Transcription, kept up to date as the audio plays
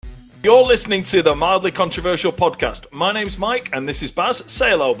You're listening to the Mildly Controversial Podcast. My name's Mike, and this is Baz.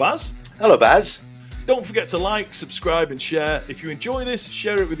 Say hello, Baz. Hello, Baz. Don't forget to like, subscribe, and share. If you enjoy this,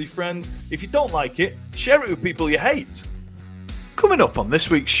 share it with your friends. If you don't like it, share it with people you hate. Coming up on this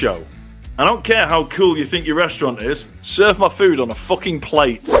week's show, I don't care how cool you think your restaurant is, serve my food on a fucking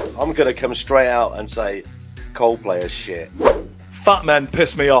plate. I'm going to come straight out and say Coldplay is shit. Fat men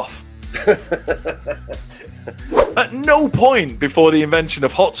piss me off. At no point before the invention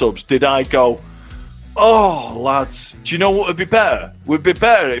of hot tubs did I go, oh, lads, do you know what would be better? Would be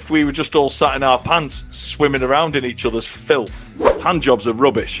better if we were just all sat in our pants swimming around in each other's filth. Hand jobs are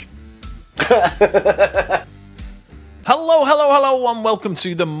rubbish. Hello, and welcome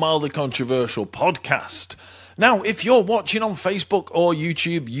to the Mildly Controversial Podcast. Now, if you're watching on Facebook or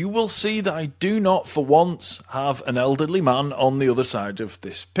YouTube, you will see that I do not, for once, have an elderly man on the other side of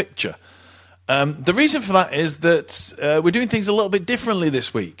this picture. The reason for that is that we're doing things a little bit differently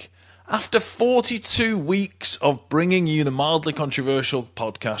this week. After 42 weeks of bringing you the Mildly Controversial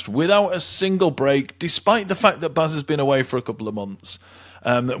Podcast without a single break, despite the fact that Baz has been away for a couple of months,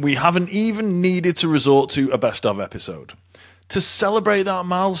 we haven't even needed to resort to a best-of episode. To celebrate that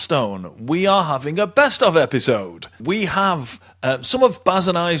milestone, we are having a best-of episode. We have some of Baz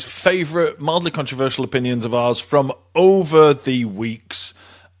and I's favourite mildly controversial opinions of ours from over the weeks.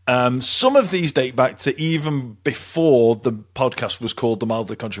 Some of these date back to even before the podcast was called the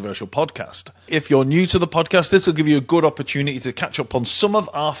Mildly Controversial Podcast. If you're new to the podcast, this will give you a good opportunity to catch up on some of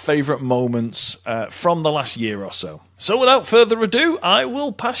our favourite moments from the last year or so. So without further ado, I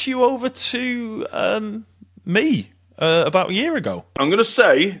will pass you over to me about a year ago. I'm going to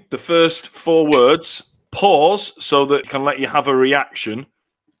say the first 4 words, pause, so that I can let you have a reaction,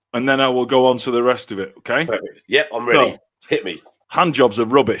 and then I will go on to the rest of it, okay? Perfect. Yep, I'm ready. So, hit me. Hand jobs are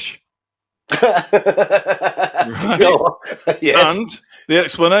rubbish. Right? Yes. And the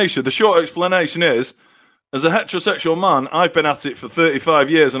explanation, the short explanation is, as a heterosexual man, I've been at it for 35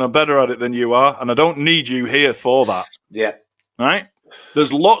 years and I'm better at it than you are, and I don't need you here for that. Yeah. Right?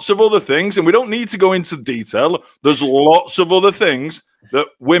 There's lots of other things, and we don't need to go into detail. There's lots of other things that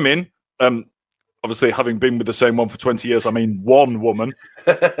women, obviously having been with the same one for 20 years, I mean one woman,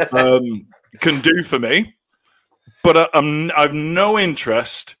 can do for me. But I've no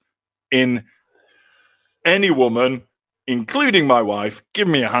interest in any woman, including my wife,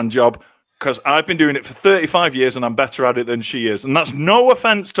 giving me a hand job, because I've been doing it for 35 years and I'm better at it than she is. And that's no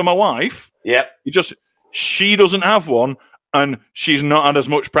offence to my wife. Yep. She doesn't have one, and she's not had as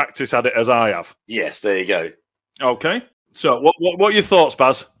much practice at it as I have. Yes, there you go. Okay. So what are your thoughts,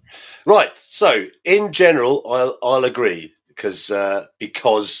 Baz? Right. So, in general, I'll agree, because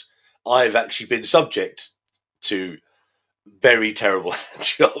I've actually been subject to very terrible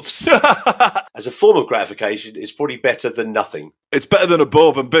jobs. As a form of gratification, it's probably better than nothing. It's better than a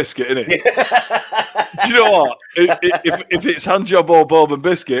bourbon biscuit, isn't it? Do you know what? If it's hand job or bourbon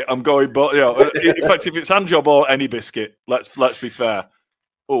biscuit, I'm going. But in fact, if it's hand job or any biscuit, let's be fair.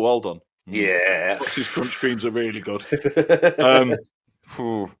 Oh, hold on. Yeah, Fox's Crunch Creams are really good.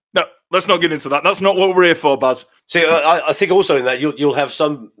 No, let's not get into that. That's not what we're here for, Baz. See, I think also in that you'll have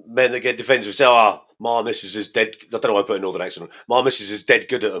some men that get defensive and say, my missus is dead. I don't know why I put a northern accent on. My missus is dead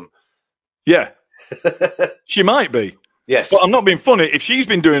good at them. Yeah. She might be. Yes. But I'm not being funny. If she's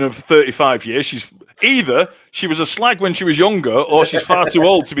been doing it for 35 years, she was a slag when she was younger, or she's far too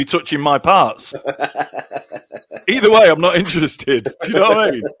old to be touching my parts. Either way, I'm not interested. Do you know what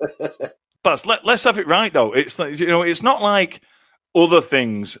I mean? But let's have it right, though. It's it's not like other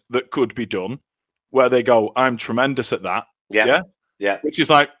things that could be done where they go, I'm tremendous at that. Yeah. Which is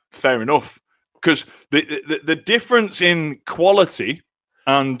like, fair enough. Because the difference in quality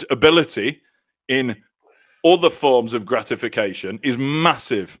and ability in other forms of gratification is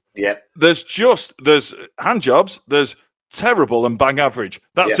massive. Yeah. There's hand jobs, there's terrible and bang average.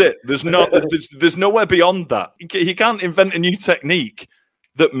 That's it. There's nowhere beyond that. You can't invent a new technique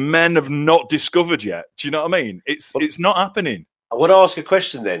that men have not discovered yet. Do you know what I mean? It's not happening. I want to ask a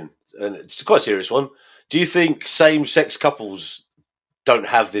question then, and it's quite a serious one. Do you think same-sex couples don't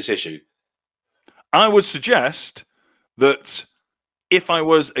have this issue? I would suggest that if I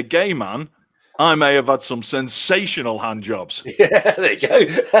was a gay man, I may have had some sensational hand jobs. Yeah, there you go.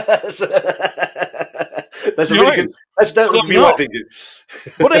 That's a really good. That would be my thinking.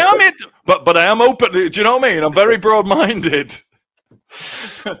 But but I am open. Do you know what I mean? I'm very broad-minded.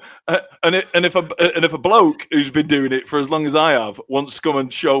 and if a bloke who's been doing it for as long as I have wants to come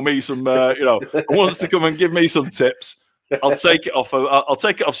and show me some, wants to come and give me some tips, I'll take it off. I'll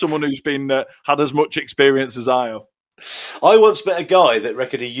take it off someone who's been had as much experience as I have. I once met a guy that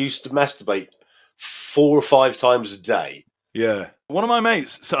reckoned he used to masturbate 4 or 5 times a day. Yeah. one of my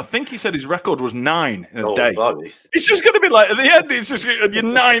mates, so I think he said his record was 9 in a day. Blimey. It's just going to be like, at the end, it's just your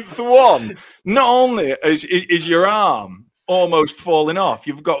 9th one. Not only is your arm almost falling off,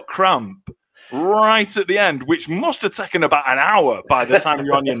 you've got cramp right at the end, which must have taken about an hour by the time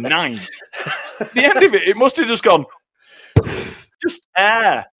you're on your 9th. At the end of it, it must have just gone, just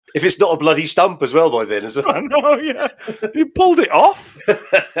air. If it's not a bloody stump as well by then, as well. I know, yeah. You pulled it off.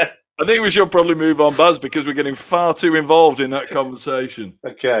 I think we should probably move on, Baz, because we're getting far too involved in that conversation.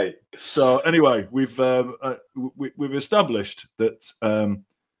 Okay. So anyway, we've established that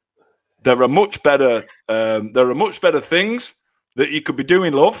there are much better things that you could be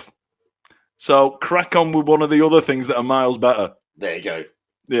doing, love. So crack on with one of the other things that are miles better. There you go.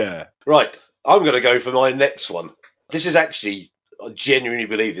 Yeah. Right. I'm going to go for my next one. This is actually, I genuinely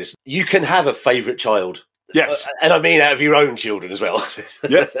believe this. You can have a favourite child. Yes. And I mean out of your own children as well.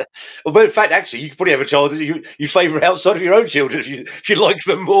 Yeah. Well, but in fact, actually, you could probably have a child that you favour outside of your own children if you like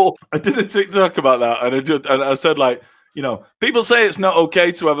them more. I did a TikTok about that, and I said, like, you know, people say it's not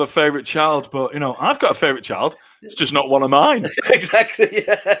okay to have a favourite child, but, you know, I've got a favourite child. It's just not one of mine. Exactly,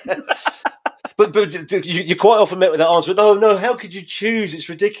 yeah. But you quite often met with that answer, no, how could you choose? It's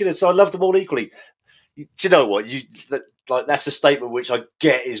ridiculous. I love them all equally. Do you know what? That's a statement which I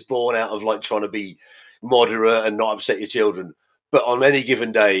get is born out of, like, trying to be moderate and not upset your children. But on any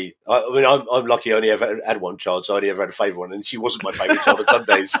given day, I'm lucky I only ever had one child, so I only ever had a favourite one, and she wasn't my favourite child on some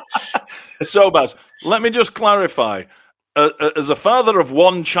days. So, Baz, let me just clarify. As a father of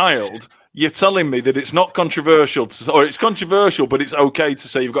one child, you're telling me that it's not controversial, or it's controversial, but it's okay to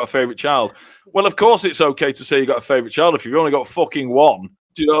say you've got a favourite child. Well, of course it's okay to say you've got a favourite child if you've only got fucking one.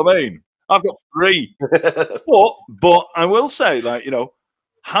 Do you know what I mean? I've got 3. but I will say, like, you know,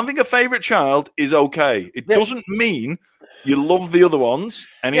 having a favourite child is okay. It doesn't mean you love the other ones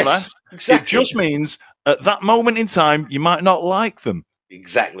any less. Exactly. It just means at that moment in time, you might not like them.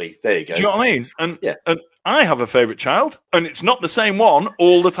 Exactly. There you go. Do you know what I mean? And I have a favourite child, and it's not the same one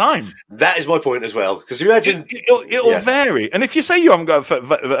all the time. That is my point as well. Because imagine it'll vary. And if you say you haven't got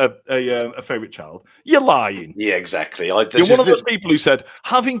a favourite child, you're lying. Yeah, exactly. You're one of those people who said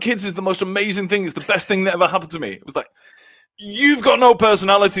having kids is the most amazing thing. It's the best thing that ever happened to me. It was like, you've got no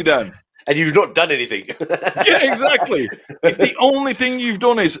personality then. And you've not done anything. Yeah, exactly. If the only thing you've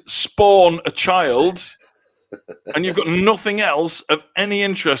done is spawn a child and you've got nothing else of any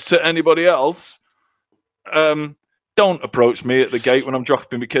interest to anybody else, don't approach me at the gate when I'm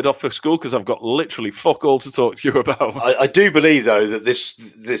dropping my kid off for school, because I've got literally fuck all to talk to you about. I do believe, though, that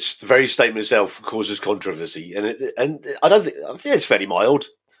this very statement itself causes controversy, and I think it's fairly mild.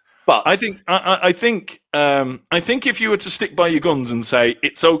 But I think if you were to stick by your guns and say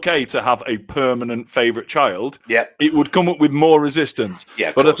it's okay to have a permanent favourite child, it would come up with more resistance.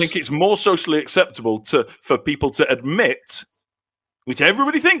 Yeah, but I think it's more socially acceptable for people to admit, which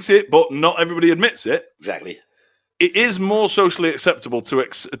everybody thinks it, but not everybody admits it. Exactly. It is more socially acceptable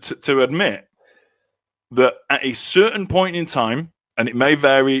to admit that at a certain point in time, and it may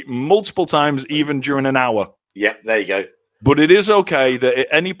vary multiple times, even during an hour. Yeah, there you go. But it is okay that at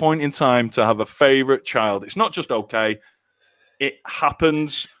any point in time to have a favourite child. It's not just okay, it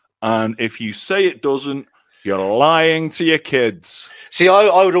happens. And if you say it doesn't, you're lying to your kids. See,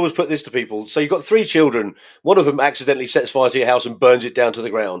 I would always put this to people. So you've got 3 children. One of them accidentally sets fire to your house and burns it down to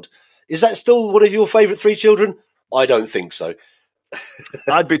the ground. Is that still one of your favourite 3 children? I don't think so.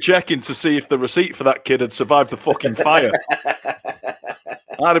 I'd be checking to see if the receipt for that kid had survived the fucking fire.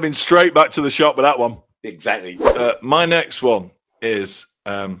 I'd have been straight back to the shop with that one. Exactly. My next one is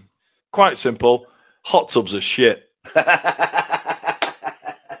quite simple. Hot tubs are shit.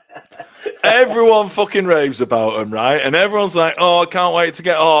 Everyone fucking raves about them, right? And everyone's like, oh, I can't wait to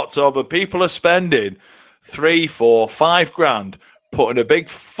get a hot tub. And people are spending 3, 4, 5 grand putting a big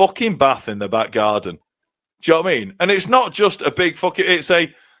fucking bath in their back garden. Do you know what I mean? And it's not just a big fucking, do you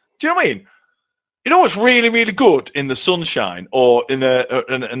know what I mean? You know what's really, really good in the sunshine or in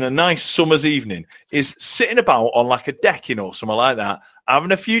a nice summer's evening is sitting about on like a decking or something like that,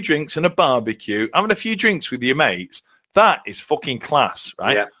 having a few drinks and a barbecue, having a few drinks with your mates. That is fucking class,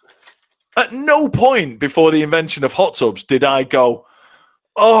 right? Yeah. At no point before the invention of hot tubs did I go,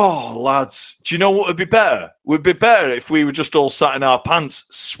 oh, lads, do you know what would be better? It would be better if we were just all sat in our pants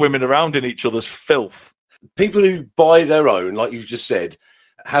swimming around in each other's filth. People who buy their own, like you've just said,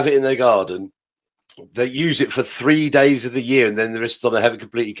 have it in their garden, they use it for 3 days of the year and then the rest of the time they have it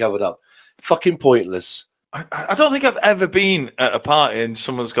completely covered up. Fucking pointless. I don't think I've ever been at a party and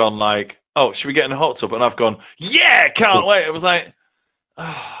someone's gone like, oh, should we get in a hot tub? And I've gone, yeah, can't wait. It was like,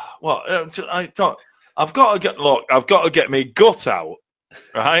 oh, well, I've got to get my gut out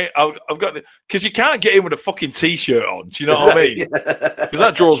right? I've got because you can't get in with a fucking t-shirt on. Do you know what I mean? Because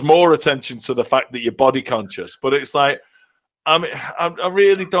that draws more attention to the fact that you're body conscious. But it's like, I mean, I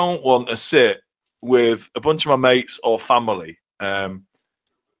really don't want to sit with a bunch of my mates or family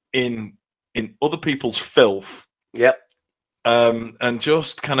in other people's filth. Yep. And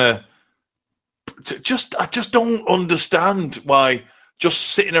just kind of, I just don't understand why just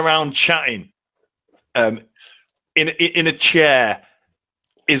sitting around chatting in a chair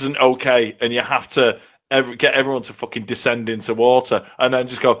isn't okay, and you have to get everyone to fucking descend into water and then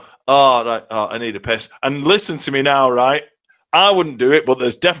just go, I need a piss. And listen to me now, right? I wouldn't do it, but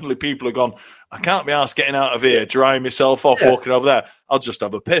there's definitely people who've gone, I can't be asked getting out of here, drying myself off, walking over there. I'll just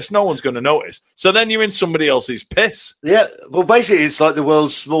have a piss. No one's going to notice. So then you're in somebody else's piss. Yeah. Well, basically, it's like the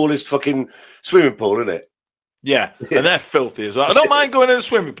world's smallest fucking swimming pool, isn't it? Yeah. And they're filthy as well. I don't mind going in a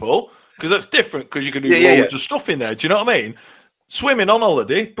swimming pool because that's different because you can do loads of stuff in there. Do you know what I mean? Swimming on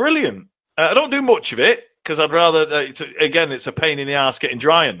holiday, brilliant. I don't do much of it because I'd rather, it's a pain in the ass getting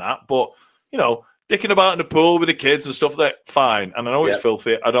dry and that. But, you know, dicking about in the pool with the kids and stuff, that fine. And I know it's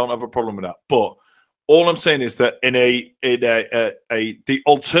filthy. I don't have a problem with that. But all I'm saying is that the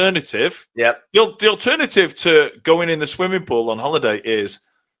alternative, the alternative to going in the swimming pool on holiday is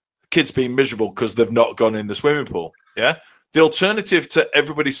kids being miserable because they've not gone in the swimming pool. Yeah. The alternative to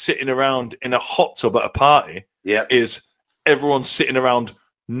everybody sitting around in a hot tub at a party is everyone sitting around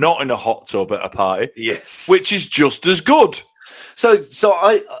not in a hot tub at a party. Yes. Which is just as good. So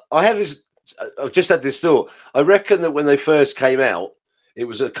I have this. I've just had this thought. I reckon that when they first came out, it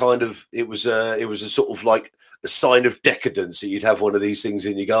was a sort of like a sign of decadence that you'd have one of these things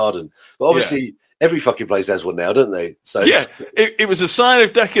in your garden. But obviously, every fucking place has one now, don't they? So it was a sign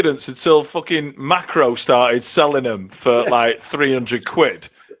of decadence until fucking Macro started selling them for like 300 quid.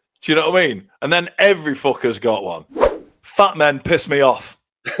 Do you know what I mean? And then every fucker's got one. Fat men piss me off.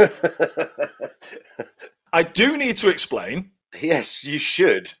 I do need to explain. Yes, you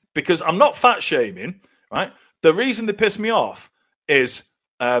should. Because I'm not fat shaming, right? The reason they piss me off is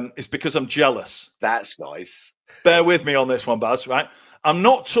because I'm jealous. That's nice. Bear with me on this one, Baz, right? I'm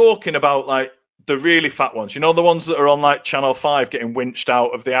not talking about like the really fat ones. You know, the ones that are on like Channel 5 getting winched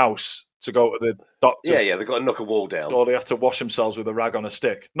out of the house to go to the doctor. Yeah, they've got to knock a wall down. Or they have to wash themselves with a rag on a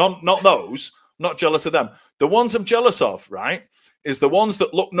stick. Not those. I'm not jealous of them. The ones I'm jealous of, right, is the ones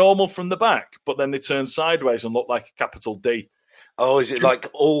that look normal from the back, but then they turn sideways and look like a capital D. Oh, is it like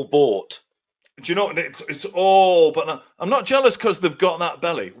all bought? Do you know, it's all, but I'm not jealous because they've got that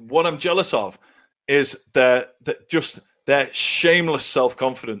belly. What I'm jealous of is their shameless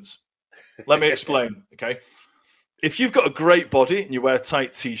self-confidence. Let me explain, okay? If you've got a great body and you wear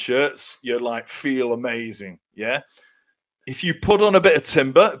tight T-shirts, you like feel amazing, yeah? If you put on a bit of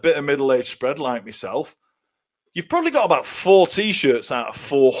timber, a bit of middle-aged spread like myself, you've probably got about 4 T-shirts out of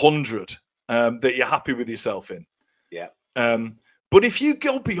 400 that you're happy with yourself in. Yeah. But if you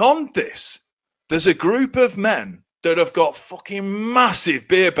go beyond this, there's a group of men that have got fucking massive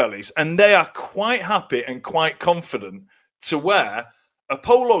beer bellies and they are quite happy and quite confident to wear a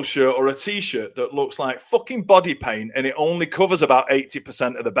polo shirt or a T-shirt that looks like fucking body paint and it only covers about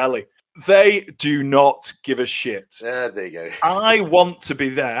 80% of the belly. They do not give a shit. There you go. I want to be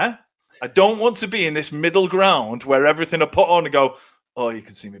there. I don't want to be in this middle ground where everything I put on and go, oh, you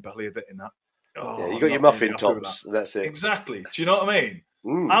can see my belly a bit in that. Oh, yeah, you got your muffin tops, and that's it. Exactly. Do you know what I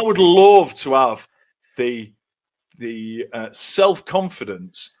mean? I would love to have the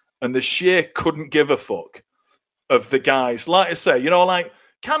self-confidence and the sheer couldn't give a fuck of the guys. Like I say, you know, like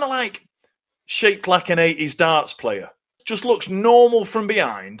kind of like shaped like an 80s darts player. Just looks normal from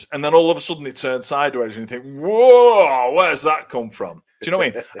behind, and then all of a sudden it turns sideways and you think, whoa, where's that come from? Do you know what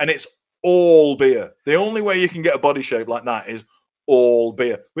I mean? And it's all beer. The only way you can get a body shape like that is all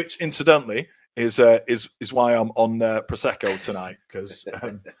beer, which incidentally is why I'm on Prosecco tonight, because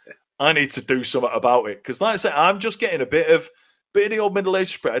I need to do something about it. Because like I said, I'm just getting a bit of the old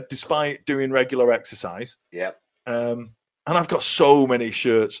middle-aged spread despite doing regular exercise. Yeah. And I've got so many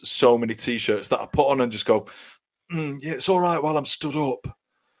shirts, so many T-shirts that I put on and just go, yeah, it's all right while I'm stood up.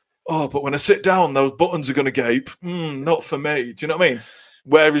 Oh, but when I sit down, those buttons are going to gape. Not for me. Do you know what I mean?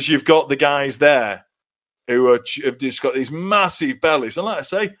 Whereas you've got the guys there who have just got these massive bellies. And like I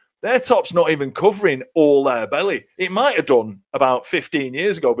say, their top's not even covering all their belly. It might have done about 15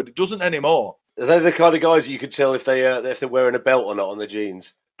 years ago, but it doesn't anymore. Are they the kind of guys you could tell if they're wearing a belt or not on their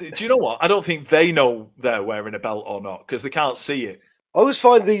jeans? Do you know what? I don't think they know they're wearing a belt or not because they can't see it. I always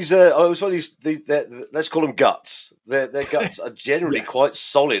find these. Let's call them guts. Their guts are generally quite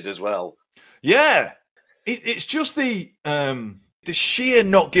solid as well. Yeah, it's just the sheer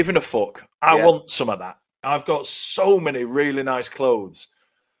not giving a fuck. I want some of that. I've got so many really nice clothes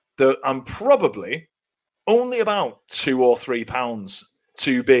that I'm probably only about 2 or 3 pounds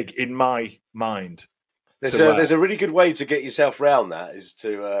too big in my mind. There's a really good way to get yourself round that, is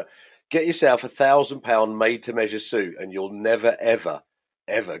to get yourself £1,000 made-to-measure suit, and you'll never, ever,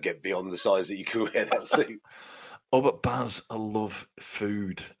 ever get beyond the size that you can wear that suit. Oh, but Baz, I love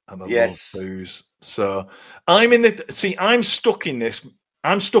food and I love booze. So I'm stuck in this.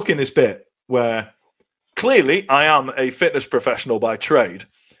 I'm stuck in this bit where clearly I am a fitness professional by trade.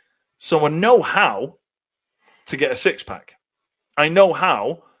 So I know how to get a six-pack. I know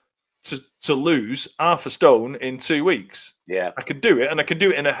how to lose half a stone in 2 weeks. Yeah. I could do it, and I can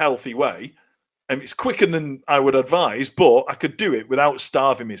do it in a healthy way. And it's quicker than I would advise, but I could do it without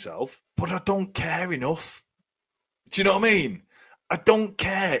starving myself. But I don't care enough. Do you know what I mean? I don't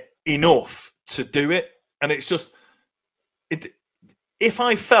care enough to do it. And it's just, if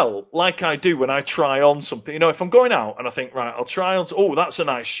I felt like I do when I try on something, if I'm going out and I think, right, I'll try on, that's a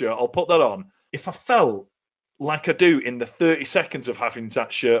nice shirt, I'll put that on. If I felt like I do in the 30 seconds of having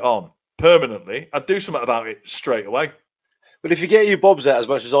that shirt on permanently, I'd do something about it straight away. But if you get your bobs out as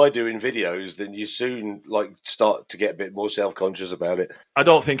much as I do in videos, then you soon start to get a bit more self-conscious about it. I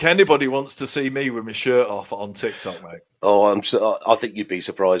don't think anybody wants to see me with my shirt off on TikTok, mate. Oh, I think you'd be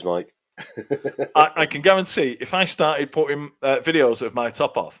surprised, Mike. I can guarantee if I started putting videos of my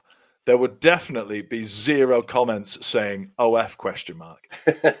top off, there would definitely be 0 comments saying "OF?"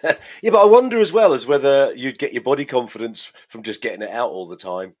 Yeah, but I wonder as well as whether you'd get your body confidence from just getting it out all the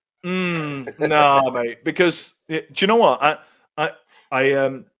time. No, mate. Because do you know what? I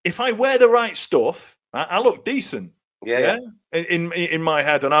if I wear the right stuff, I look decent. Yeah. In my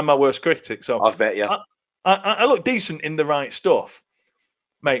head, and I'm my worst critic. So I've bet you. I look decent in the right stuff,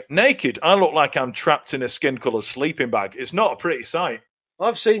 mate. Naked, I look like I'm trapped in a skin-coloured sleeping bag. It's not a pretty sight.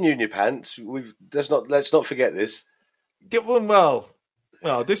 I've seen you in your pants. Let's not forget this.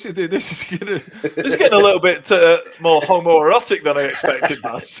 Well, this is getting a little bit more homoerotic than I expected,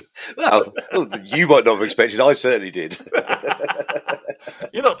 Baz. Well, you might not have expected. I certainly did.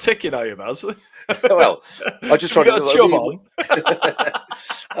 You're not ticking, are you, Baz? Well, I just tried to chum on.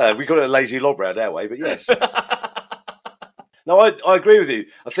 We got a lazy lob round our way, but yes. No, I agree with you.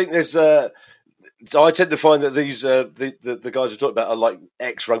 I think there's. So I tend to find that these the guys who talk about are like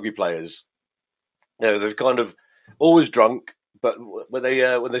ex-rugby players. They've kind of always drunk, but when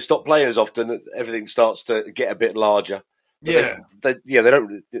they stop playing as often, everything starts to get a bit larger. But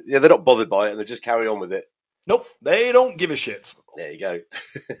they're not bothered by it, and they just carry on with it. Nope, they don't give a shit. There you go.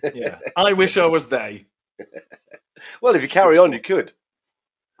 Yeah, I wish I was they. Well, if you carry on, you could.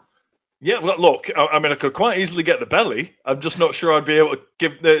 Yeah, well, look, I mean, I could quite easily get the belly. I'm just not sure I'd be able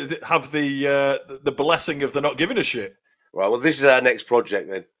to have the blessing of the not giving a shit. Right, well, this is our next project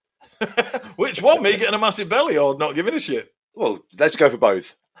then. Which one, me getting a massive belly or not giving a shit? Well, let's go for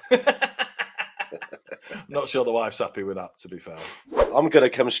both. I'm not sure the wife's happy with that, to be fair. I'm going to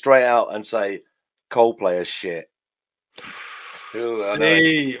come straight out and say Coldplay is shit.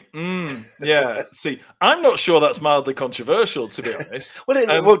 See, I'm not sure that's mildly controversial, to be honest.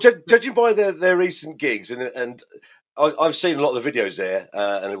 Judging by their recent gigs, and I've seen a lot of the videos there,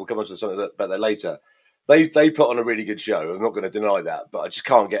 and we'll come on to something about that later. They put on a really good show. I'm not going to deny that, but I just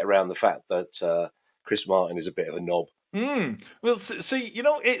can't get around the fact that Chris Martin is a bit of a knob. Well, see,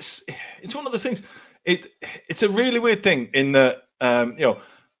 it's one of those things. It's a really weird thing in that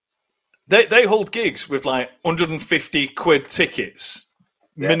They hold gigs with like 150 quid tickets,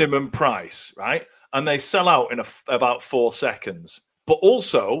 minimum price, right? And they sell out in about 4 seconds. But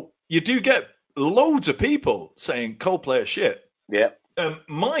also, you do get loads of people saying Coldplay is shit. Yeah.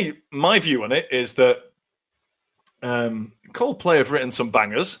 My view on it is that Coldplay have written some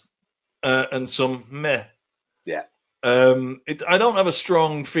bangers and some meh. Yeah. I don't have a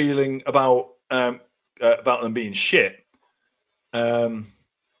strong feeling about them being shit.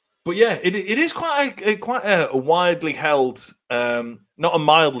 But yeah, it is quite a widely held, not a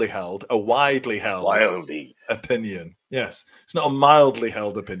mildly held, a widely held opinion. Yes, it's not a mildly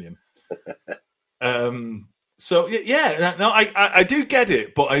held opinion. So yeah, no, I do get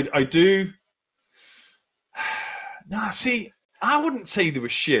it, but I do. No, see, I wouldn't say they were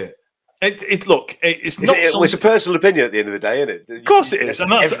shit. It's not. It's a personal opinion at the end of the day, isn't it? Of course it is,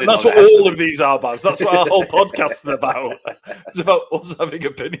 and that's what all of these are, Baz. That's what our whole podcast is about. It's about us having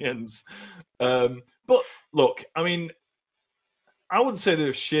opinions. But look, I mean, I wouldn't say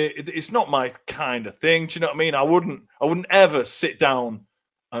they're shit. It's not my kind of thing. Do you know what I mean? I wouldn't ever sit down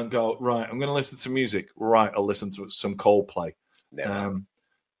and go, right, I'm going to listen to music. Right, I'll listen to some Coldplay.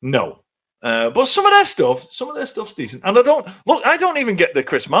 No. But some of their stuff's decent. And I don't even get the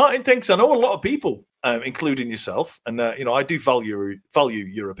Chris Martin thing, because I know a lot of people including yourself. And I do value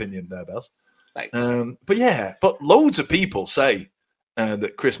your opinion there, Baz. Thanks. But loads of people say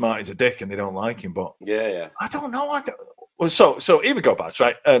that Chris Martin's a dick and they don't like him. But yeah, I don't know. So here we go, Baz.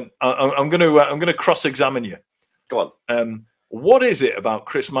 Right, I'm gonna cross-examine you. Go on. What is it about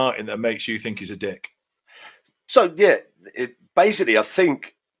Chris Martin that makes you think he's a dick? So basically, I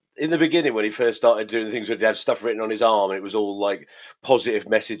think in the beginning when he first started doing things where he had stuff written on his arm and it was all like positive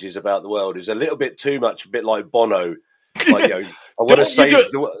messages about the world, it was a little bit too much, a bit like Bono. Like, I want to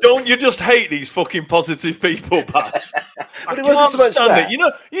save the world. Don't you just hate these fucking positive people, Baz? I it can't stand it.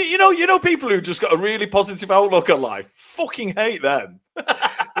 You know people who just got a really positive outlook at life. Fucking hate them.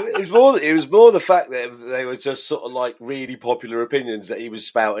 It was more the fact that they were just sort of like really popular opinions that he was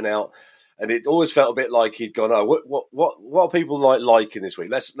spouting out, and it always felt a bit like he'd gone, "Oh, what are people liking this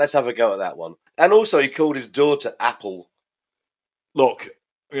week? Let's have a go at that one." And also, he called his daughter Apple. Look,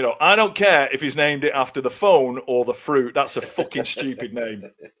 I don't care if he's named it after the phone or the fruit. That's a fucking stupid name. Do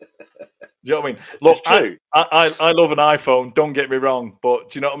you know what I mean? Look, it's true. I love an iPhone. Don't get me wrong, but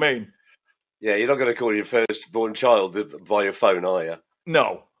do you know what I mean? Yeah, you're not going to call your firstborn child by your phone, are you?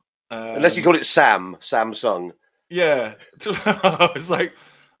 No. Unless you call it Samsung. Yeah. It's like,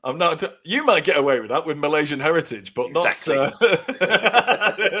 I'm not. You might get away with that with Malaysian heritage, but exactly.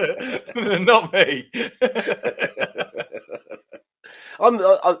 Not me. I'm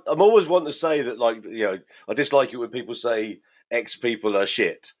always one to say that, I dislike it when people say X people are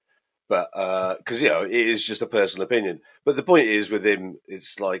shit, but because it is just a personal opinion. But the point is with him,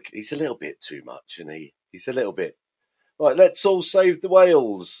 it's like he's a little bit too much, and he's a little bit. Right, let's all save the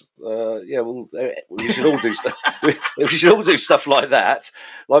whales. We should all do stuff. We should all do stuff like that.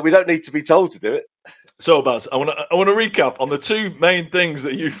 Like, we don't need to be told to do it. So, Baz, I want to recap on the two main things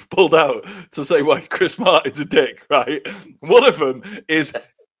that you've pulled out to say why Chris Martin's a dick. Right, one of them is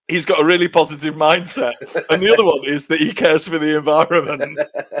he's got a really positive mindset, and the other one is that he cares for the environment.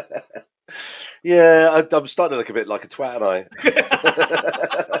 Yeah, I'm starting to look a bit like a twat, aren't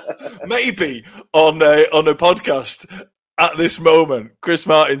I? Maybe on a podcast at this moment, Chris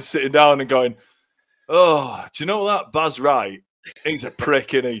Martin's sitting down and going, "Oh, do you know that Baz Wright? He's a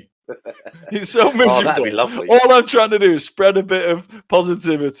prick, isn't he? He's so miserable. Oh, that'd be lovely. All I'm trying to do is spread a bit of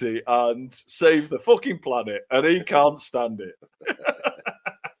positivity and save the fucking planet, and he can't stand it."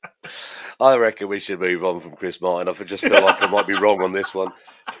 I reckon we should move on from Chris Martin. I just feel like I might be wrong on this one.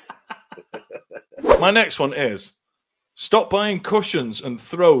 My next one is, stop buying cushions and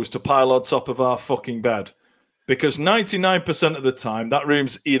throws to pile on top of our fucking bed, because 99% of the time that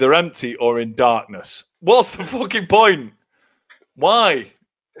room's either empty or in darkness. What's the fucking point? Why?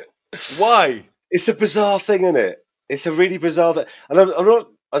 It's a bizarre thing, isn't it? It's a really bizarre thing. And I'm not,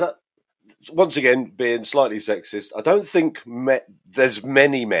 once again, being slightly sexist, I don't think there's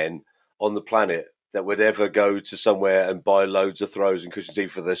many men on the planet that would ever go to somewhere and buy loads of throws and cushions, either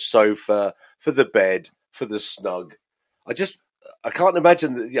for the sofa, for the bed, for the snug. I can't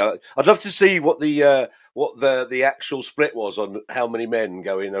imagine that. I'd love to see what the actual split was on how many men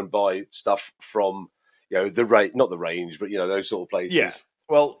go in and buy stuff from not the range, but those sort of places. Yeah.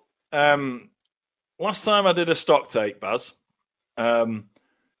 Well, last time I did a stock take, Baz,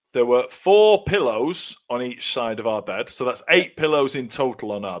 there were 4 pillows on each side of our bed, so that's 8 pillows in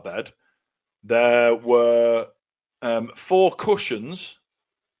total on our bed. There were 5 cushions,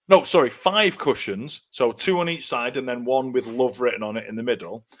 so 2 on each side and then 1 with love written on it in the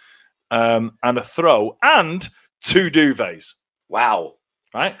middle, and a throw, and 2 duvets. Wow.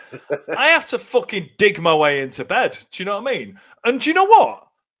 Right? I have to fucking dig my way into bed. Do you know what I mean? And do you know what?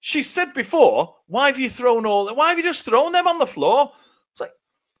 She said before, why have you just thrown them on the floor? It's like,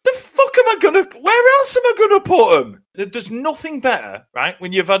 the fuck where else am I going to put them? There's nothing better, right?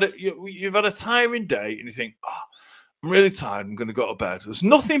 When you've had a tiring day and you think, I'm really tired, I'm going to go to bed. There's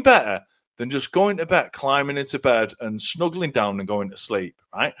nothing better than just going to bed, climbing into bed and snuggling down and going to sleep,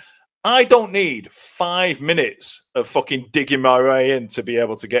 right? I don't need 5 minutes of fucking digging my way in to be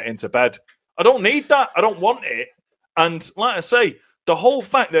able to get into bed. I don't need that. I don't want it. And like I say, the whole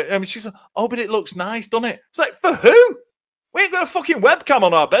fact that, she's like, oh, but it looks nice, doesn't it? It's like, for who? We ain't got a fucking webcam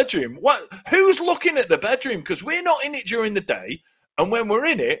on our bedroom. What? Who's looking at the bedroom? Because we're not in it during the day. And when we're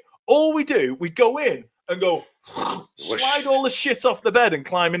in it, all we do, we go in and go, slide all the shit off the bed and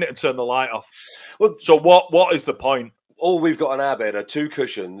climb in it and turn the light off. Well, so what is the point? All we've got on our bed are 2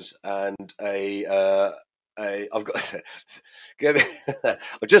 cushions and I've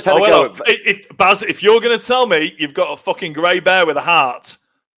just had a go at... Baz, if you're going to tell me you've got a fucking grey bear with a heart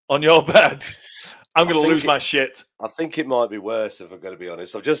on your bed, I'm going to lose my shit. I think it might be worse, if I'm going to be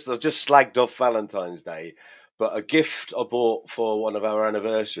honest. I've just slagged off Valentine's Day, but a gift I bought for one of our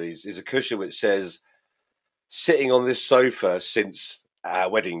anniversaries is a cushion which says sitting on this sofa since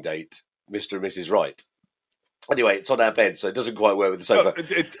our wedding date, Mr. and Mrs. Right. Anyway, it's on our bed, so it doesn't quite work with the sofa.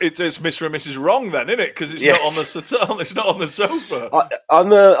 It's Mr. and Mrs. Wrong, then, isn't it? Because it's it's not on the sofa.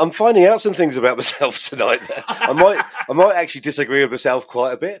 I'm finding out some things about myself tonight. I might actually disagree with myself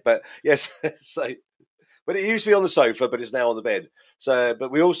quite a bit, but yes. But it used to be on the sofa, but it's now on the bed. So,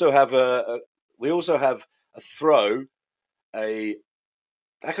 but we also have a throw.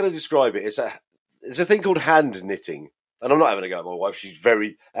 How can I describe it? It's a thing called hand knitting. And I'm not having a go at my wife.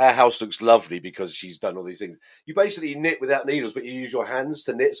 Our house looks lovely because she's done all these things. You basically knit without needles, but you use your hands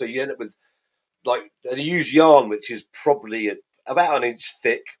to knit. So you end up with and you use yarn, which is probably about an inch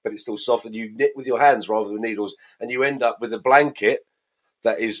thick, but it's still soft. And you knit with your hands rather than needles. And you end up with a blanket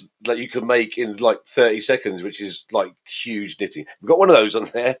that you can make in 30 seconds, which is huge knitting. We've got one of those on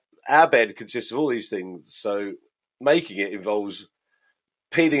there. Our bed consists of all these things. So making it involves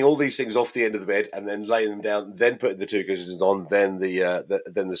peeling all these things off the end of the bed and then laying them down, then putting the two cushions on, then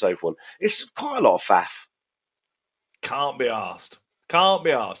the sofa one. It's quite a lot of faff. Can't be arsed.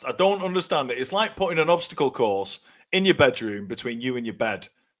 I don't understand it. It's like putting an obstacle course in your bedroom between you and your bed.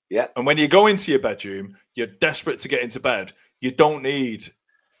 Yeah. And when you go into your bedroom, you're desperate to get into bed. You don't need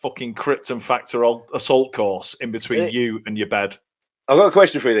fucking Krypton Factor assault course in between you and your bed. I've got a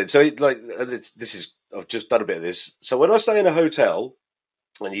question for you then. So I've just done a bit of this. So when I stay in a hotel,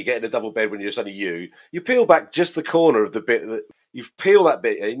 and you get in a double bed when you're just only you peel back just the corner of the bit that you peel that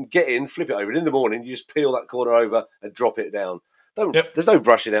bit in, get in, flip it over, and in the morning you just peel that corner over and drop it down. There's no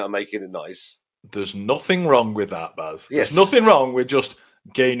brushing out and making it nice. There's nothing wrong with that, Baz. Yes. There's nothing wrong with just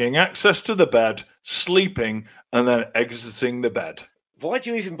gaining access to the bed, sleeping, and then exiting the bed. Why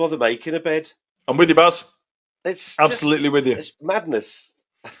do you even bother making a bed? I'm with you, Baz. It's absolutely with you. It's madness.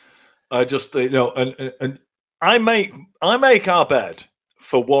 I just and I make our bed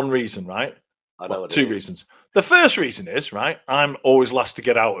for one reason, right? I know two reasons. The first reason is, right, I'm always last to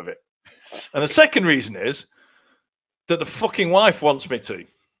get out of it. And the second reason is that the fucking wife wants me to.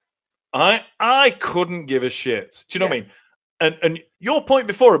 I couldn't give a shit. Do you know what I mean? And your point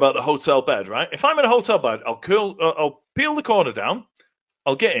before about the hotel bed, right? If I'm in a hotel bed, I'll peel the corner down,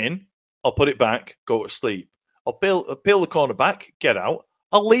 I'll get in, I'll put it back, go to sleep. I'll peel the corner back, get out.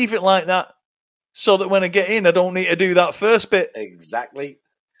 I'll leave it like that so that when I get in, I don't need to do that first bit. Exactly.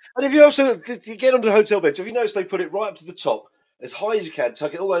 And if you get onto hotel beds, have you noticed they put it right up to the top, as high as you can,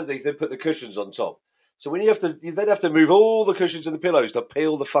 tuck it all underneath, then put the cushions on top. So when you then have to move all the cushions and the pillows to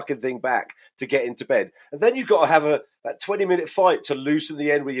peel the fucking thing back to get into bed. And then you've got to have that 20-minute fight to loosen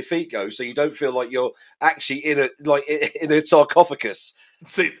the end where your feet go so you don't feel like you're actually in a sarcophagus.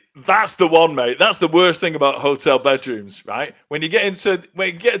 See, that's the one, mate. That's the worst thing about hotel bedrooms, right? When you get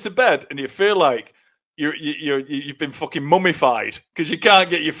into bed and you feel like you've been fucking mummified because you can't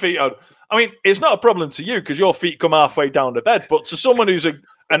get your feet on. I mean, it's not a problem to you because your feet come halfway down the bed, but to someone who's an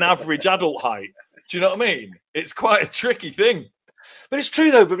average adult height, do you know what I mean? It's quite a tricky thing. But it's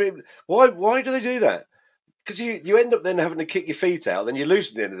true though. But why do they do that? Because you end up then having to kick your feet out, then you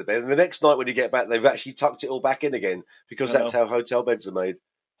loosen the end of the bed, and the next night when you get back, they've actually tucked it all back in again because that's how hotel beds are made.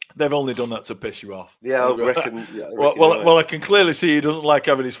 They've only done that to piss you off. Yeah, I reckon. Well, I can clearly see he doesn't like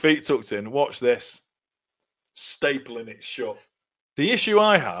having his feet tucked in. Watch this. Stapling it shut. The issue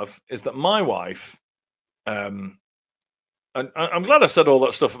I have is that my wife, and I'm glad I said all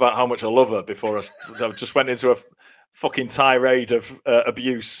that stuff about how much I love her before I just went into a fucking tirade of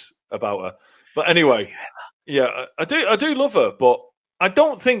abuse about her. But anyway, yeah, I do love her, but I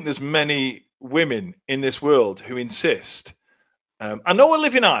don't think there's many women in this world who insist. I know I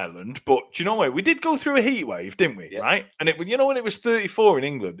live in Ireland, but do you know what? We did go through a heat wave, didn't we? Yeah. Right? And when it was 34 in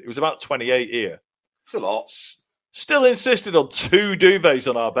England, it was about 28 here. It's a lot. Still insisted on 2 duvets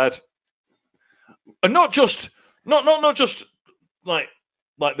on our bed, and not just like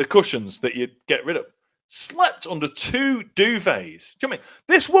the cushions that you get rid of. Slept under 2 duvets. Do you know what I mean?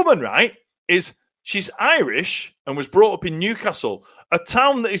 This woman, right, she's Irish and was brought up in Newcastle, a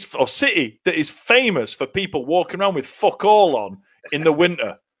town city that is famous for people walking around with fuck all on in the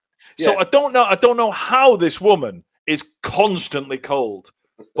winter. Yeah. So I don't know how this woman is constantly cold.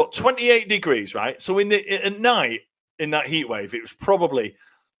 But 28 degrees, right? So at night in that heat wave, it was probably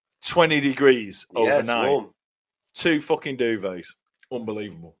 20 degrees overnight. Warm. 2 fucking duvets.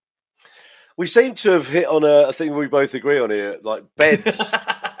 Unbelievable. We seem to have hit on a thing we both agree on here, like beds.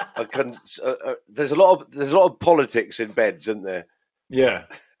 There's a lot of politics in beds, isn't there? Yeah.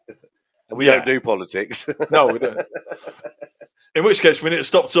 And we don't do politics. No, we don't. In which case, we need to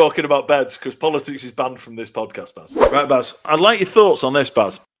stop talking about beds because politics is banned from this podcast, Baz. Right, Baz, I'd like your thoughts on this,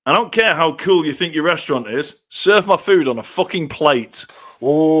 Baz. I don't care how cool you think your restaurant is. Serve my food on a fucking plate.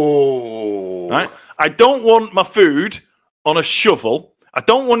 Oh. Right? I don't want my food on a shovel. I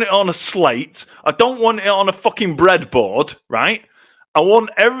don't want it on a slate. I don't want it on a fucking breadboard, right? I want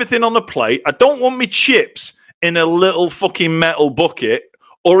everything on a plate. I don't want me chips in a little fucking metal bucket,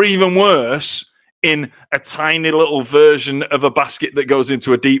 or even worse, in a tiny little version of a basket that goes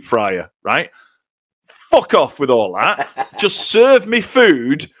into a deep fryer, right? Fuck off with all that. Just serve me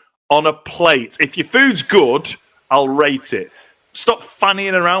food on a plate. If your food's good, I'll rate it. Stop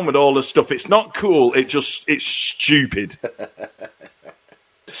fannying around with all this stuff. It's not cool. It's stupid.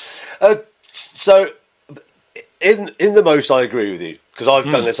 So, in the most, I agree with you, because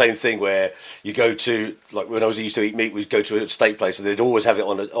I've done the same thing where you go to, like when I was used to eat meat, we'd go to a steak place and they'd always have it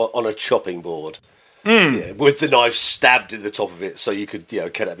on a chopping board, with the knife stabbed in the top of it, so you could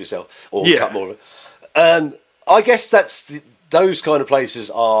cut it up yourself or cut more of it. And I guess those kind of places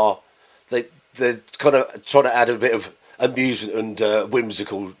are they're kind of trying to add a bit of amusement and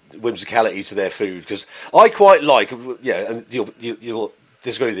whimsicality to their food, because I quite like, and you'll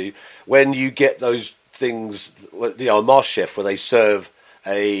disagree with you, when you get those things, a MasterChef where they serve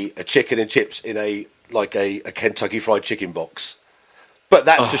a chicken and chips in a Kentucky Fried Chicken box. But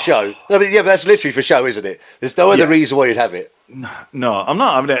that's for show. No, but that's literally for show, isn't it? There's no other reason why you'd have it. No, I'm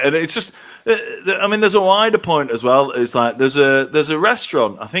not having it. And it's just, I mean, there's a wider point as well. It's like there's a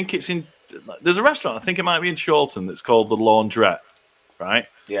restaurant. I think there's a restaurant. I think it might be in Chorlton that's called the Laundrette, right?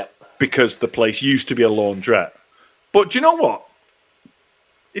 Yeah. Because the place used to be a laundrette. But do you know what?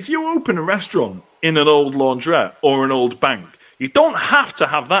 If you open a restaurant in an old laundrette or an old bank, you don't have to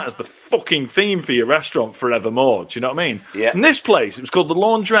have that as the fucking theme for your restaurant forevermore. Do you know what I mean? Yeah. In this place, it was called the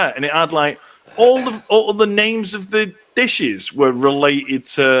Laundrette, and it had like all the names of the dishes were related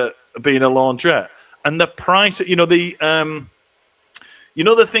to being a laundrette, and the price. The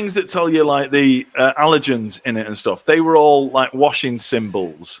things that tell you like the allergens in it and stuff. They were all like washing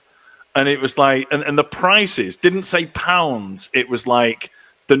symbols, and it was like, and the prices didn't say pounds. It was like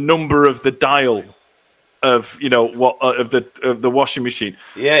the number of the dial of of the washing machine.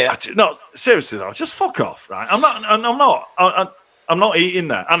 Yeah. No, seriously though, just fuck off, right? I'm not eating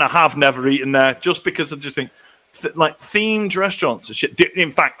there, and I have never eaten there, just because I just think like themed restaurants and shit.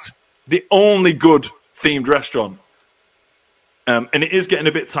 In fact, the only good themed restaurant, and it is getting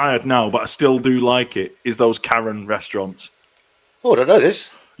a bit tired now, but I still do like it, is those Karen restaurants. Oh, I don't know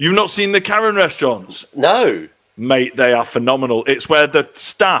this. You've not seen the Karen restaurants? No. Mate, they are phenomenal. It's where the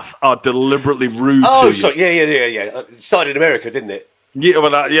staff are deliberately rude to you. Oh, sorry. Yeah. It started in America, didn't it? Yeah,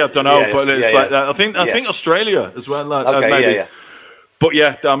 well, I don't know, but it's like that. I think Yes. Australia as well. Okay, maybe. yeah. But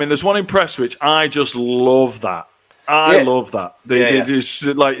yeah, I mean, there's one in Prestwich. I just love that. I love that. They just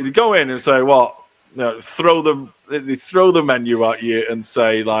like you go in and say what, they throw the menu at you and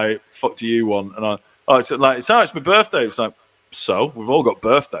say like, "Fuck do you want?" And it's my birthday. It's like, so we've all got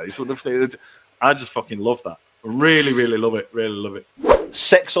birthdays. I just fucking love that. Really, really love it. Really love it.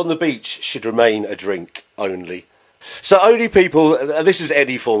 Sex on the beach should remain a drink only. So only people, and this is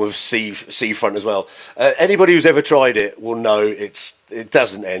any form of seafront as well, anybody who's ever tried it will know it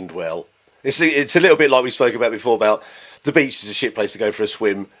doesn't end well. It's a little bit like we spoke about before about the beach is a shit place to go for a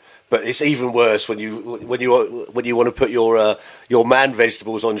swim, but it's even worse when you want to put your man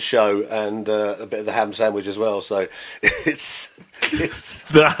vegetables on show and a bit of the ham sandwich as well. So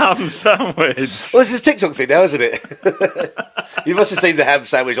it's the ham sandwich. Well, it's a TikTok thing now, isn't it? You must have seen the ham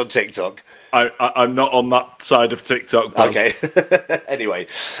sandwich on TikTok. I'm not on that side of TikTok. Buzz. Okay. Anyway,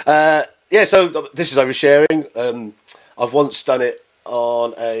 so this is oversharing. I've once done it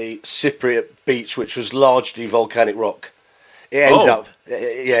on a Cypriot beach, which was largely volcanic rock.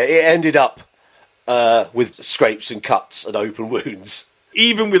 It ended up with scrapes and cuts and open wounds.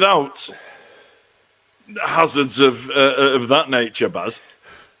 Even without hazards of that nature, Baz.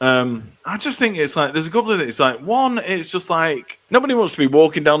 I just think it's like there's a couple of things. Like one, it's just like nobody wants to be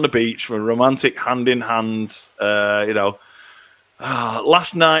walking down the beach for a romantic hand in hand.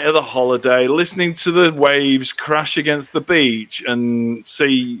 Last night of the holiday, listening to the waves crash against the beach and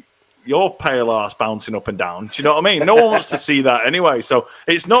see your pale arse bouncing up and down. Do you know what I mean? No one wants to see that anyway. So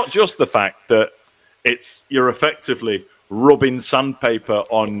it's not just the fact that you're effectively rubbing sandpaper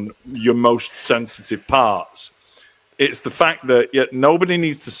on your most sensitive parts. It's the fact that nobody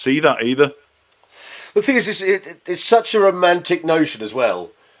needs to see that either. The thing is, it's such a romantic notion as well.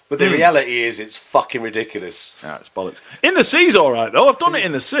 But the reality is, it's fucking ridiculous. Ah, it's bollocks. In the sea's all right, though. I've done it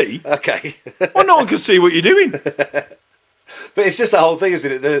in the sea. Okay. Well, no one can see what you're doing. But it's just the whole thing,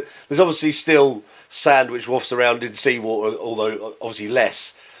 isn't it? There's obviously still sand which wafts around in seawater, although obviously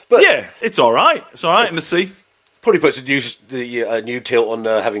less. But yeah, it's all right. It's all right in the sea. Probably puts a new tilt on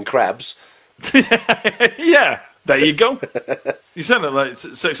having crabs. Yeah, there you go. You said that like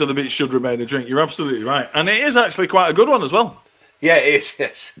Sex on the Beach should remain a drink. You're absolutely right. And it is actually quite a good one as well. Yeah, it is,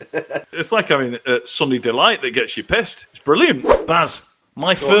 yes. It's like having a Sunny Delight that gets you pissed. It's brilliant. Baz,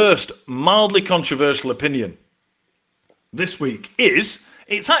 my first mildly controversial opinion this week is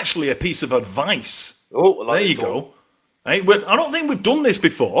it's actually a piece of advice. Oh, there you go. Hey, I don't think we've done this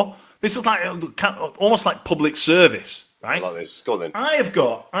before. This is like almost like public service, right? I like this. Go on then. I've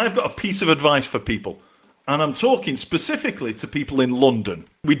got a piece of advice for people. And I'm talking specifically to people in London.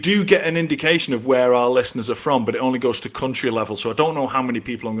 We do get an indication of where our listeners are from, but it only goes to country level, so I don't know how many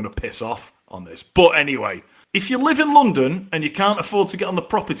people I'm going to piss off on this. But anyway, if you live in London and you can't afford to get on the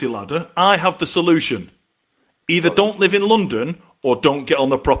property ladder, I have the solution. Either don't live in London or don't get on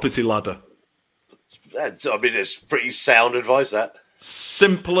the property ladder. It's pretty sound advice, that.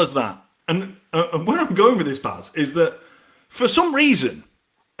 Simple as that. And where I'm going with this, Baz, is that for some reason...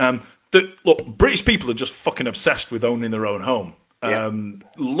 look, British people are just fucking obsessed with owning their own home. Yeah.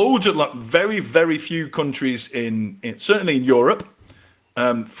 Loads of very, very few countries certainly in Europe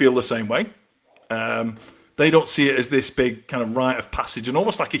feel the same way. They don't see it as this big kind of rite of passage and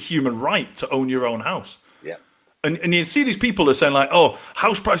almost like a human right to own your own house. Yeah. And you see these people are saying like, oh,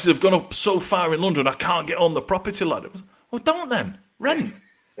 house prices have gone up so far in London, I can't get on the property ladder. Well, don't then. Rent.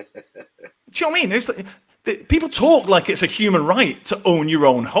 Do you know what I mean? It's like, people talk like it's a human right to own your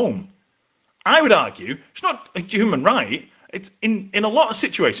own home. I would argue it's not a human right. It's in a lot of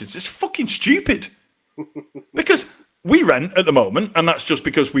situations, it's fucking stupid. Because we rent at the moment, and that's just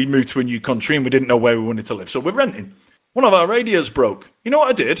because we moved to a new country and we didn't know where we wanted to live. So we're renting. One of our radios broke. You know what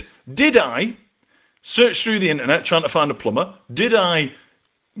I did? Did I search through the internet trying to find a plumber? Did I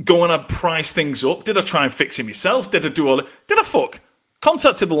go and price things up? Did I try and fix it myself? Did I do all it? Did I fuck?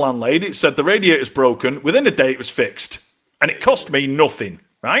 Contacted the landlady. It said the radiator's broken. Within a day, it was fixed. And it cost me nothing,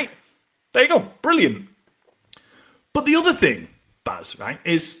 right? There you go. Brilliant. But the other thing, Baz, right,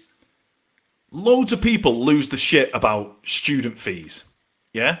 is loads of people lose the shit about student fees.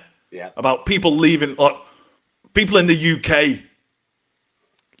 Yeah? Yeah. About people leaving, like, people in the UK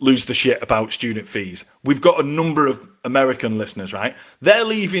lose the shit about student fees. We've got a number of American listeners, right? They're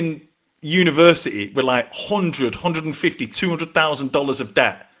leaving university with like $100,000, $150,000, $200,000 of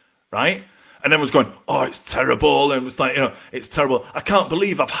debt, right? And everyone's going, oh, it's terrible. And it's like, it's terrible. I can't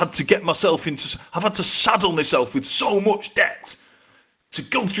believe I've had to saddle myself with so much debt to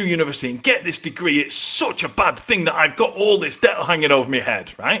go through university and get this degree. It's such a bad thing that I've got all this debt hanging over my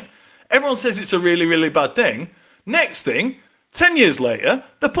head, right? Everyone says it's a really, really bad thing. Next thing, 10 years later,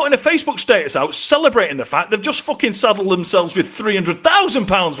 they're putting a Facebook status out celebrating the fact they've just fucking saddled themselves with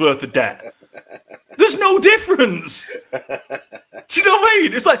 £300,000 worth of debt. There's no difference. Do you know what I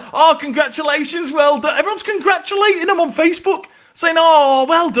mean? It's like, oh, congratulations, well done. Everyone's congratulating them on Facebook, saying, oh,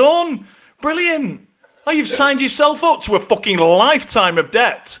 well done, brilliant. Oh, you've signed yourself up to a fucking lifetime of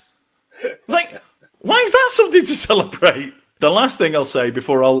debt. It's like, why is that something to celebrate? The last thing I'll say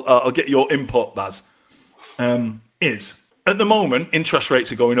before I'll get your input, Baz, is at the moment, interest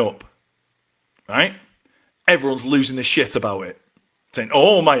rates are going up, right? Everyone's losing their shit about it. Saying,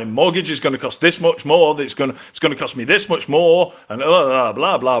 oh, my mortgage is going to cost this much more, it's going to cost me this much more, and blah,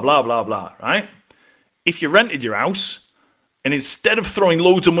 blah, blah, blah, blah, blah, right? If you rented your house, and instead of throwing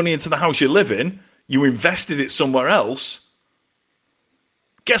loads of money into the house you live in, you invested it somewhere else,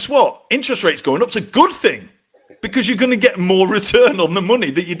 guess what? Interest rates going up's a good thing, because you're going to get more return on the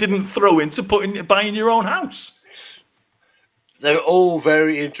money that you didn't throw into buying your own house. They're all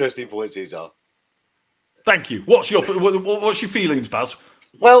very interesting points, these are. Thank you. What's your feelings, Baz?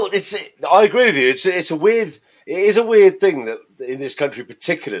 Well, I agree with you. It is a weird thing that in this country,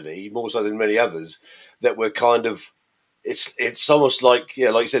 particularly more so than many others, that we're kind of. It's almost like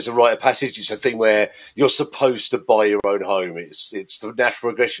like you said, it's a rite of passage. It's a thing where you're supposed to buy your own home. It's the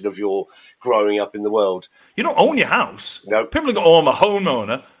natural progression of your growing up in the world. You don't own your house. No. People go, oh, I'm a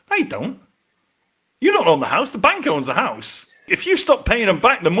homeowner. No, you don't. You don't own the house. The bank owns the house. If you stop paying them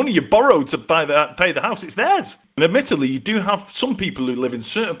back the money you borrowed to pay the house, it's theirs. And admittedly, you do have some people who live in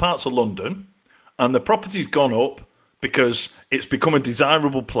certain parts of London and the property's gone up because it's become a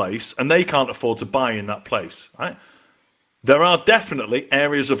desirable place and they can't afford to buy in that place, right? There are definitely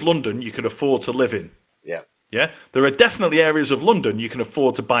areas of London you can afford to live in. Yeah. Yeah? There are definitely areas of London you can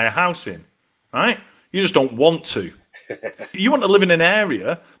afford to buy a house in, right? You just don't want to. You want to live in an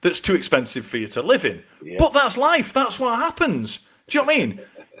area that's too expensive for you to live in. Yeah. But that's life. That's what happens. Do you know what I mean?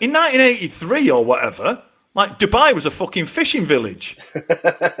 In 1983 or whatever, like Dubai was a fucking fishing village. Do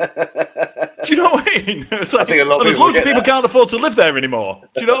you know what I mean? It's like, I think a lot of there's loads of people can't afford to live there anymore.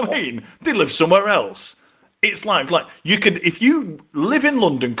 Do you know what I mean? They live somewhere else. It's like you could, if you live in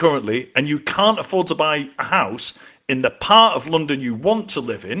London currently and you can't afford to buy a house in the part of London you want to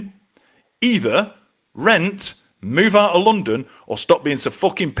live in, either rent, move out of London, or stop being so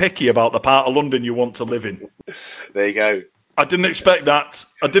fucking picky about the part of London you want to live in. There you go. I didn't expect that.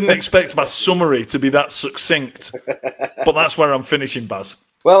 I didn't expect my summary to be that succinct, but that's where I'm finishing, Baz.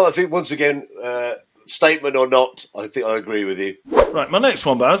 Well, I think once again, statement or not, I think I agree with you. Right, my next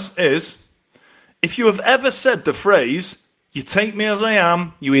one, Baz, is if you have ever said the phrase, you take me as I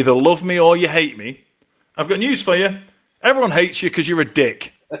am, you either love me or you hate me, I've got news for you. Everyone hates you because you're a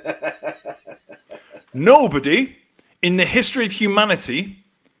dick. Nobody in the history of humanity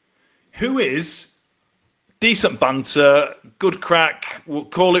who is decent banter, good crack,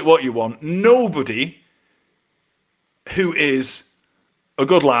 call it what you want, nobody who is a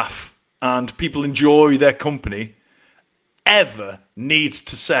good laugh and people enjoy their company ever needs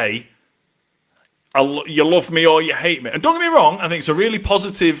to say, you love me or you hate me. And don't get me wrong, I think it's a really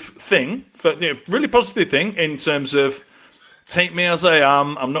positive thing, in terms of take me as I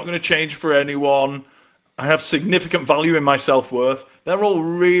am, I'm not going to change for anyone, I have significant value in my self-worth. They're all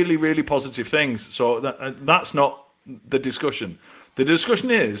really, really positive things. So that's not the discussion. The discussion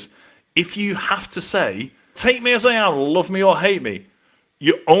is, if you have to say, take me as I am, love me or hate me,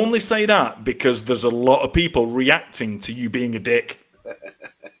 you only say that because there's a lot of people reacting to you being a dick.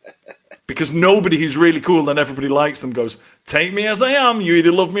 Because nobody who's really cool and everybody likes them goes, take me as I am, you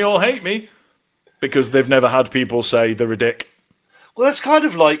either love me or hate me. Because they've never had people say they're a dick. Well, that's kind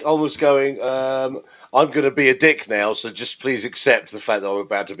of like almost going, I'm going to be a dick now, so just please accept the fact that I'm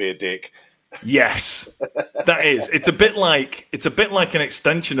about to be a dick. Yes, that is. It's a bit like an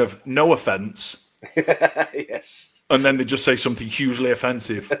extension of no offence. Yes. And then they just say something hugely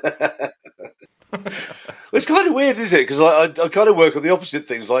offensive. It's kind of weird, isn't it? Because I kind of work on the opposite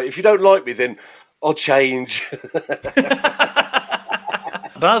things. Like, if you don't like me, then I'll change.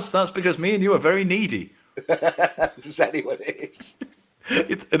 That's because me and you are very needy. That's exactly what it is.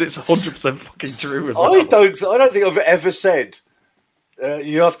 It's 100% fucking true as well. I don't think I've ever said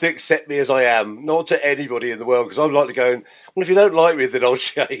you have to accept me as I am, not to anybody in the world, because I'm like going, well, if you don't like me, then I'll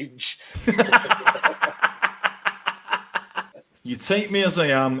change. You take me as I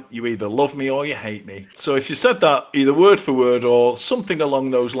am, you either love me or you hate me. So if you said that either word for word or something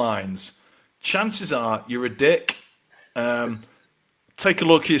along those lines, chances are you're a dick. Take a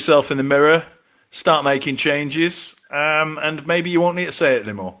look at yourself in the mirror, start making changes, and maybe you won't need to say it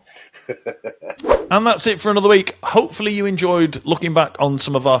anymore. And that's it for another week. Hopefully you enjoyed looking back on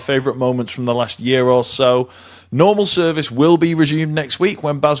some of our favourite moments from the last year or so. Normal service will be resumed next week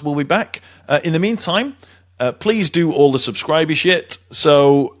when Baz will be back. In the meantime, please do all the subscriber shit.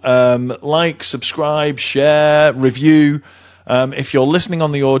 So like, subscribe, share, review. If you're listening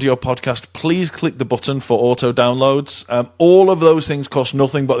on the audio podcast, please click the button for auto downloads. All of those things cost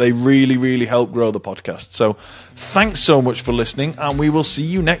nothing, but they really, really help grow the podcast. So thanks so much for listening, and we will see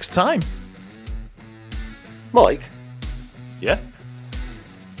you next time. Mike? Yeah? Do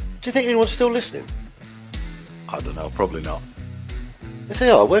you think anyone's still listening? I don't know, probably not. If they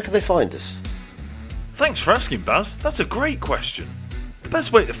are, where can they find us? Thanks for asking, Baz. That's a great question. The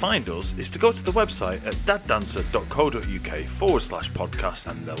best way to find us is to go to the website at daddancer.co.uk/podcast,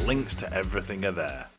 and the links to everything are there.